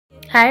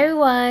Hi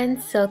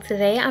everyone, so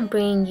today I'm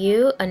bringing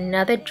you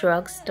another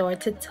drugstore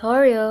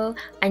tutorial.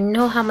 I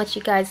know how much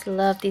you guys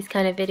love these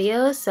kind of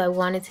videos, so I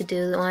wanted to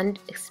do one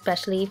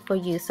especially for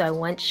you, so I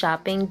went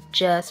shopping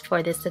just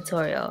for this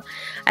tutorial.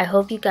 I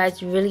hope you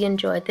guys really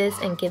enjoyed this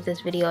and give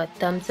this video a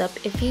thumbs up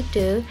if you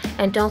do,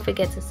 and don't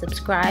forget to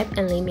subscribe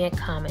and leave me a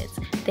comment.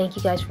 Thank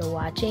you guys for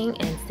watching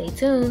and stay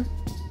tuned.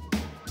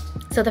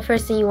 So the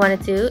first thing you want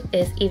to do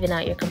is even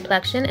out your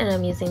complexion, and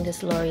I'm using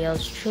this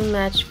L'Oreal's True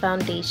Match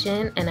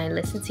foundation, and I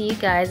listened to you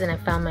guys and I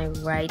found my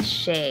right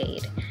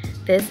shade.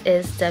 This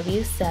is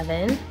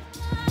W7.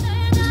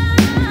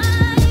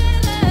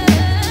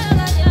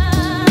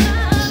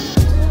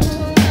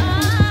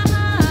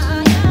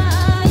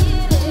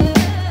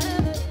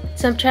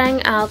 So I'm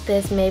trying out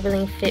this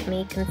Maybelline Fit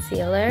Me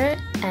concealer,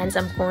 and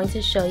I'm going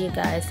to show you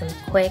guys some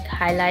quick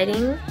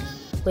highlighting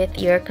with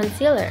your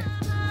concealer.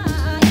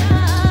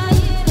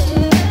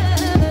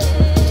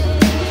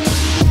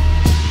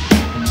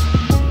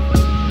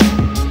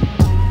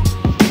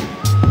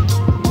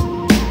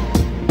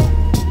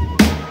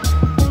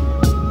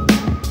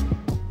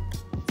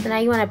 Now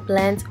you want to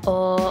blend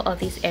all of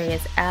these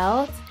areas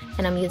out,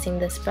 and I'm using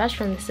this brush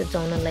from the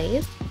Sedona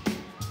Lace.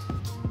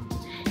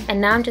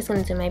 And now I'm just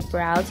going to do my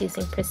brows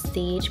using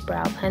Prestige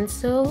Brow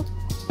Pencil.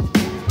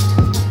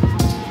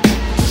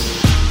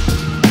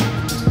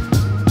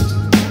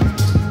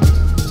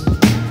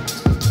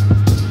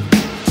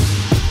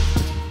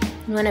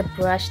 You want to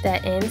brush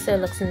that in so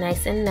it looks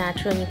nice and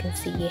natural and you can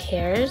see your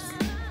hairs.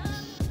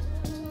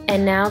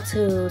 And now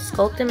to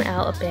sculpt them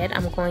out a bit,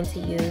 I'm going to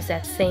use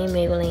that same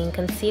Maybelline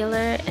concealer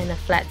and a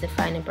flat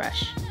definer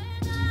brush.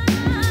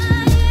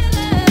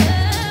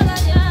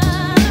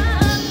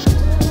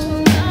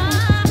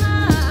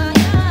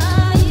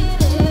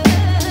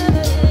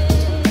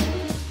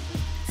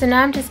 So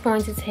now I'm just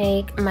going to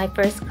take my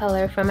first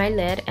color for my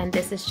lid, and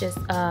this is just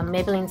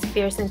Maybelline's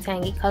Fierce and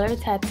Tangy Color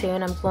Tattoo,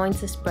 and I'm going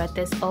to spread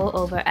this all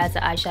over as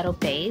an eyeshadow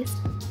base.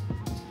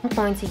 I'm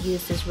going to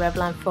use this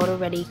Revlon Photo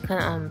Ready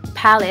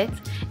palette,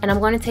 and I'm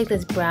going to take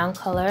this brown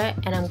color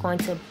and I'm going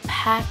to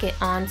pack it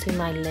onto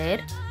my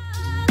lid.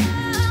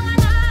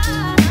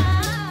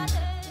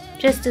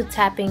 Just do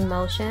tapping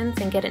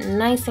motions and get it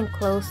nice and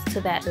close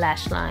to that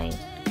lash line.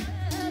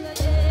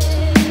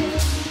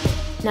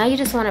 Now you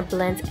just want to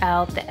blend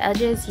out the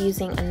edges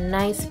using a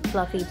nice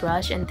fluffy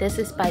brush, and this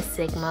is by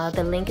Sigma.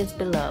 The link is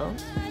below.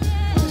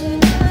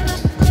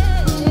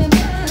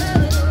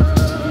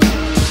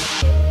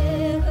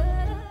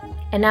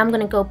 And now I'm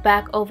going to go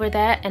back over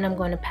that and I'm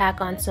going to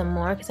pack on some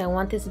more because I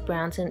want this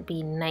brown to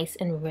be nice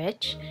and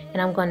rich.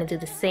 And I'm going to do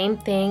the same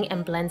thing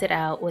and blend it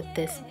out with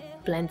this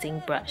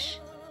blending brush.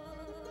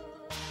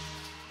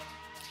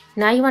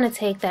 Now you want to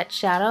take that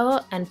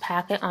shadow and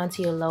pack it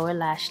onto your lower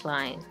lash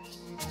line.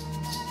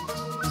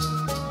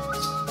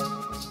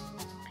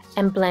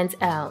 And blend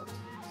out.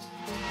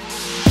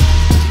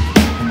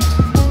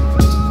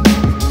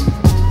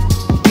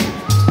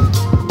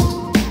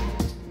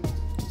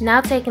 Now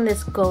taking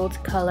this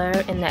gold color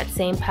in that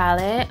same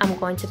palette, I'm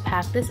going to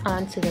pack this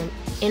onto the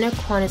inner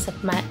corners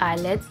of my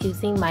eyelids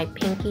using my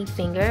pinky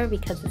finger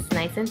because it's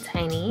nice and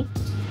tiny.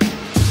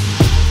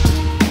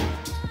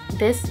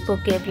 This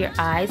will give your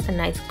eyes a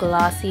nice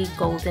glossy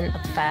golden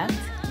effect.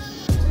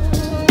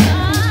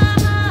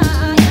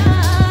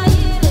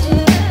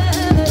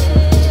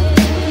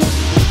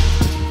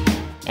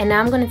 And now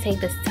I'm going to take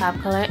this top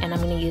color and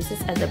I'm going to use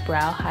this as a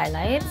brow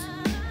highlight.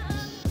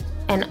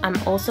 And I'm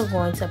also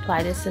going to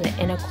apply this to the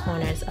inner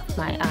corners of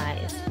my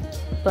eyes,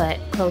 but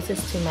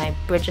closest to my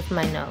bridge of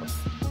my nose.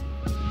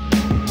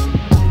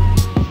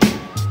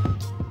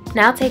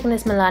 Now taking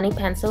this Milani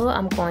pencil,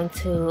 I'm going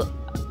to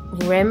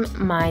rim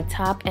my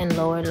top and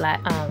lower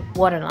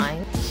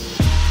waterline.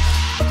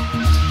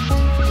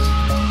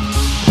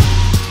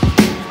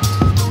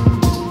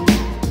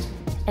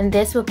 And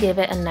this will give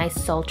it a nice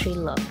sultry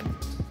look.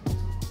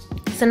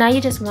 So now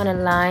you just want to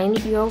line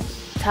your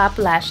top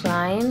lash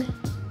line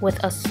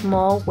with a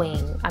small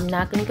wing. I'm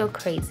not going to go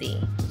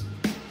crazy.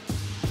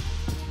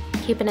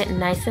 Keeping it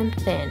nice and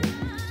thin.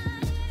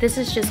 This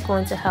is just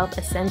going to help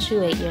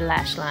accentuate your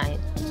lash line.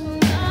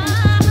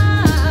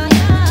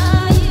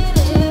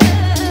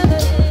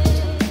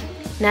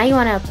 Now you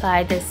want to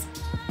apply this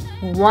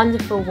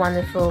wonderful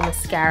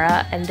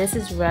mascara, and this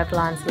is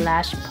Revlon's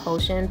Lash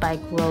Potion by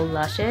Grow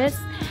Luscious,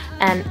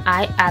 and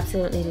I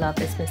absolutely love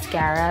this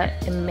mascara.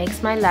 It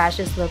makes my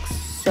lashes look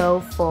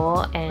so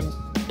full and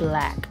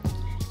black.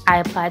 I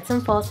applied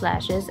some false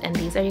lashes, and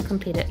these are your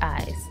completed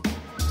eyes.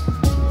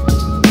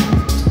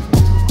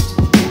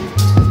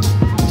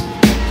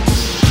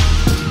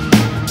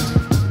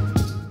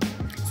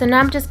 So now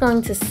I'm just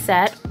going to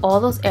set all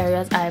those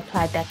areas I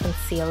applied that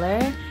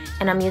concealer,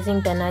 and I'm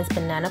using Ben Nye's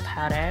Banana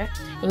Powder,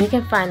 and you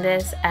can find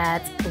this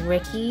at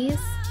Ricky's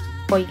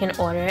or you can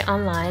order it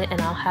online,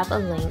 and I'll have a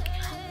link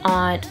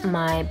on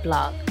my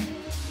blog.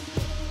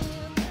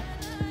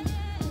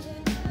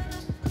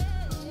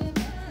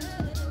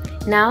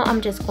 Now I'm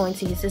just going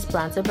to use this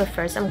bronzer, but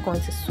first I'm going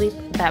to sweep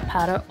that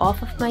powder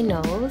off of my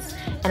nose,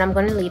 and I'm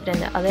going to leave it in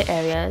the other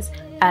areas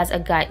as a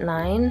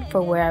guideline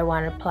for where I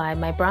want to apply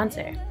my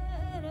bronzer.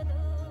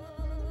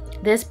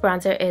 This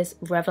bronzer is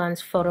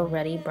Revlon's Photo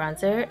Ready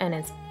bronzer, and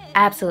it's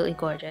absolutely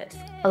gorgeous.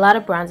 A lot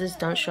of bronzers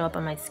don't show up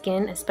on my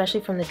skin,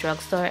 especially from the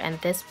drugstore, and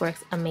this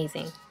works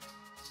amazing.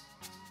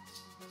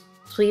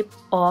 Sweep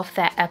off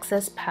that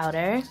excess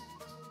powder.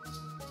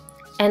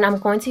 And I'm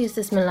going to use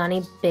this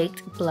Milani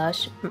Baked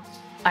Blush.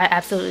 I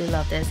absolutely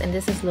love this, and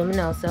this is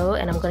Luminoso,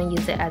 and I'm going to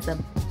use it as a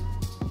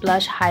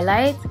blush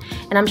highlight.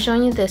 And I'm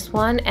showing you this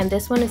one, and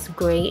this one is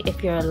great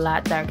if you're a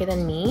lot darker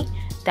than me.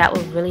 That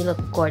will really look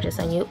gorgeous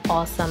on you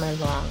all summer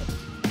long.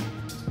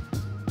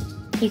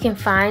 You can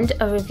find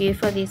a review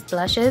for these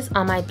blushes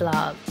on my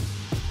blog.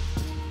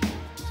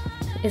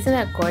 Isn't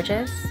that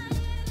gorgeous?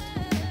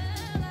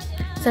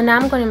 So now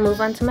I'm going to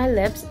move on to my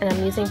lips, and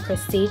I'm using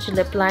Prestige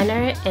Lip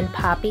Liner in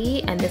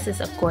Poppy, and this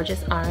is a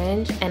gorgeous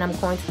orange, and I'm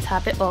going to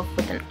top it off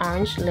with an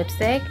orange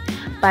lipstick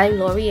by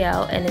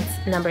L'Oreal, and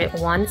it's number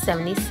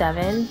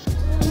 177.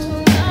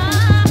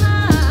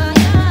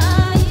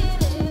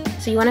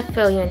 So you want to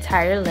fill your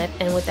entire lip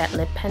in with that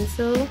lip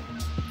pencil,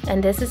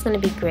 and this is going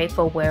to be great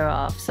for wear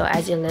off. So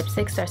as your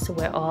lipstick starts to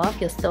wear off,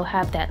 you'll still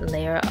have that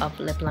layer of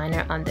lip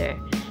liner under.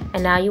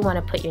 And now you want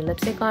to put your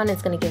lipstick on.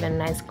 It's going to give it a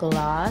nice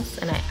gloss,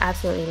 and I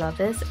absolutely love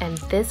this, and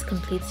this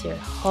completes your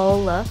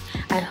whole look.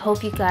 I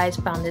hope you guys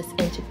found this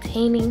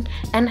entertaining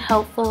and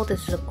helpful.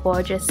 This is a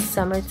gorgeous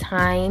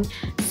summertime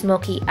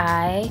smoky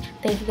eye.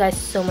 Thank you guys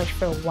so much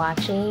for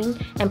watching,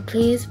 and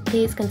please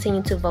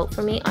continue to vote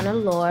for me on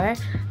Allure.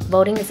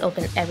 Voting is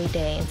open every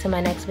day. Until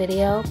my next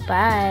video,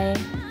 bye.